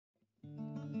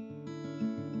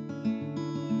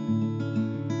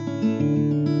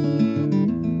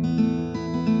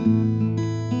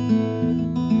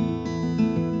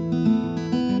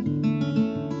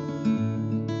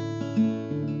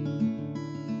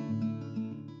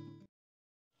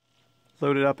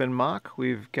Loaded up in mock,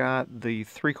 we've got the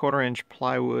 3/4 inch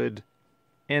plywood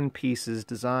end pieces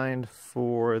designed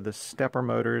for the stepper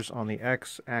motors on the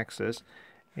X-axis.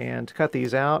 And to cut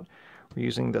these out, we're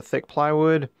using the thick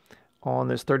plywood on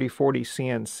this 3040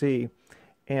 CNC.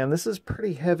 And this is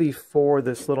pretty heavy for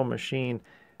this little machine.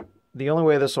 The only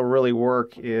way this will really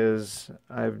work is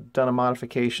I've done a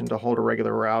modification to hold a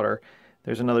regular router.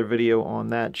 There's another video on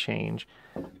that change.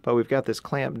 But we've got this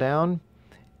clamp down,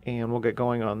 and we'll get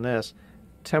going on this.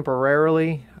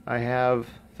 Temporarily, I have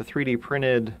the 3D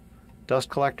printed dust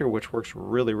collector, which works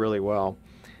really, really well.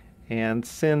 And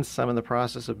since I'm in the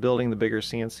process of building the bigger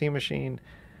CNC machine,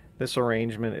 this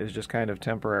arrangement is just kind of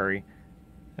temporary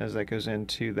as that goes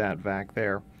into that vac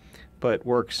there. But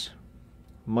works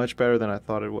much better than I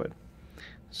thought it would.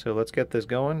 So let's get this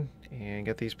going and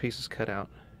get these pieces cut out.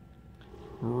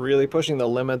 Really pushing the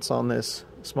limits on this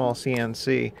small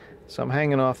CNC. So I'm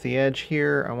hanging off the edge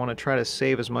here. I want to try to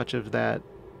save as much of that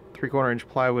 3/4 inch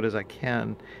plywood as I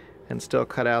can and still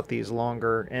cut out these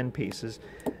longer end pieces.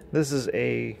 This is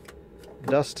a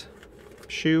dust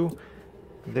shoe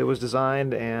that was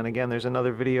designed, and again there's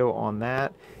another video on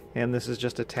that, and this is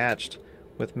just attached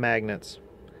with magnets,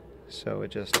 so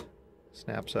it just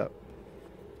snaps up.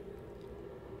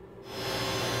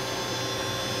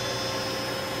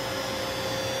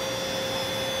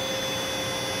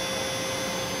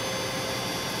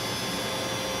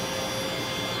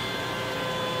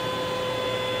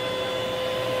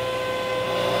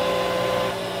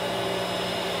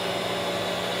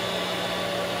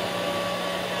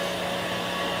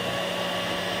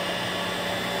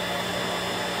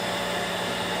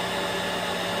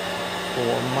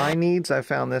 For my needs, I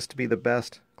found this to be the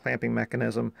best clamping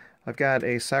mechanism. I've got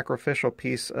a sacrificial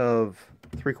piece of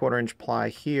 3/4 inch ply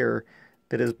here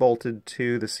that is bolted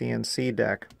to the CNC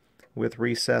deck with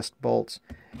recessed bolts,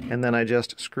 and then I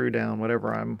just screw down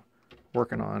whatever I'm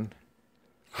working on.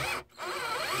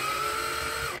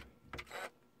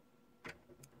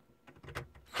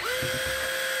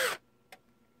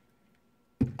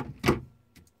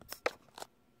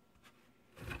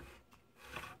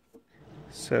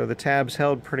 So the tab's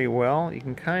held pretty well. You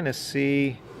can kind of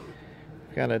see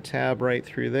I've got a tab right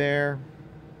through there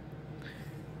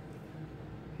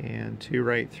and two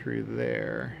right through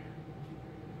there.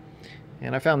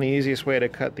 And I found the easiest way to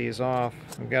cut these off,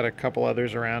 I've got a couple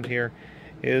others around here,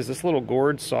 is this little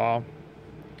gourd saw.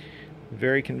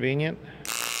 Very convenient.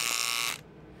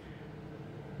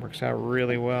 Works out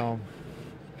really well.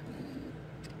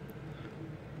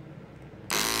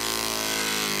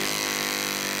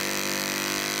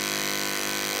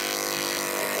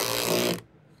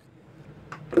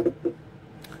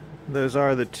 Those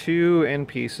are the two end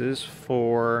pieces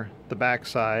for the back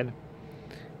side.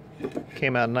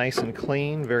 Came out nice and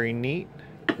clean, very neat.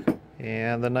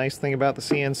 And the nice thing about the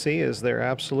CNC is they're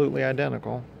absolutely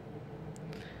identical.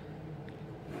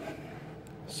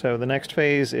 So the next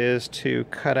phase is to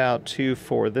cut out two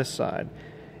for this side.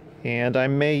 And I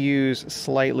may use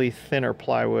slightly thinner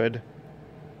plywood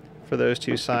for those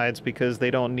two sides because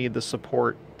they don't need the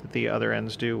support that the other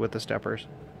ends do with the steppers.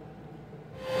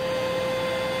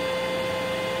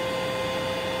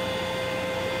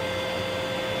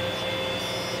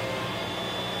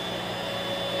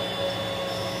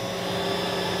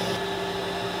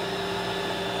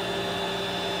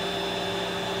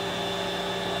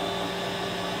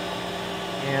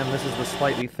 And this is the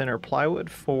slightly thinner plywood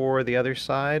for the other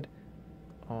side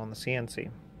on the CNC.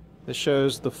 This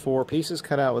shows the four pieces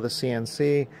cut out with a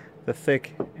CNC, the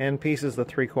thick end pieces, the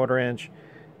 3/4 inch,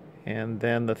 and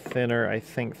then the thinner, I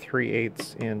think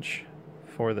 3/8 inch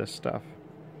for this stuff.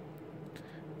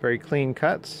 Very clean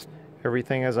cuts,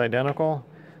 everything is identical.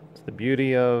 It's the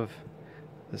beauty of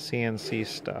the CNC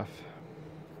stuff.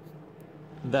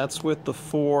 That's with the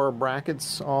four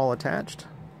brackets all attached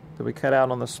that we cut out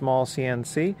on the small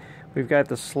CNC. We've got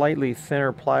the slightly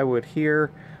thinner plywood here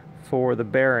for the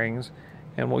bearings,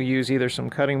 and we'll use either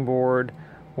some cutting board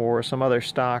or some other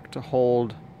stock to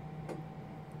hold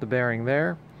the bearing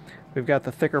there. We've got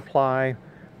the thicker ply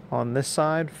on this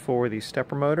side for the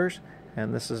stepper motors,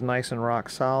 and this is nice and rock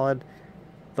solid.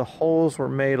 The holes were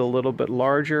made a little bit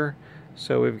larger,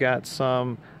 so we've got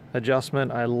some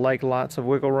adjustment. I like lots of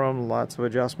wiggle room, lots of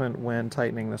adjustment when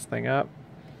tightening this thing up.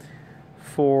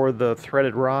 For the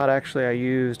threaded rod, actually I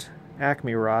used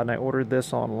Acme rod, and I ordered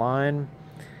this online.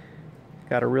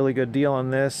 Got a really good deal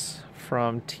on this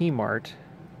from T-Mart.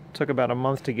 Took about a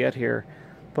month to get here,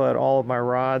 but all of my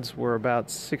rods were about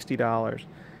 $60,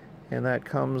 and that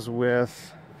comes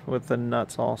with the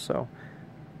nuts also.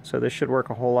 So this should work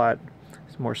a whole lot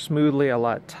more smoothly, a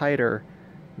lot tighter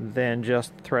than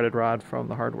just threaded rod from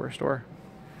the hardware store.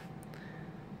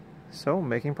 So,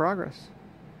 making progress.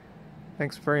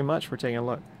 Thanks very much for taking a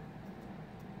look.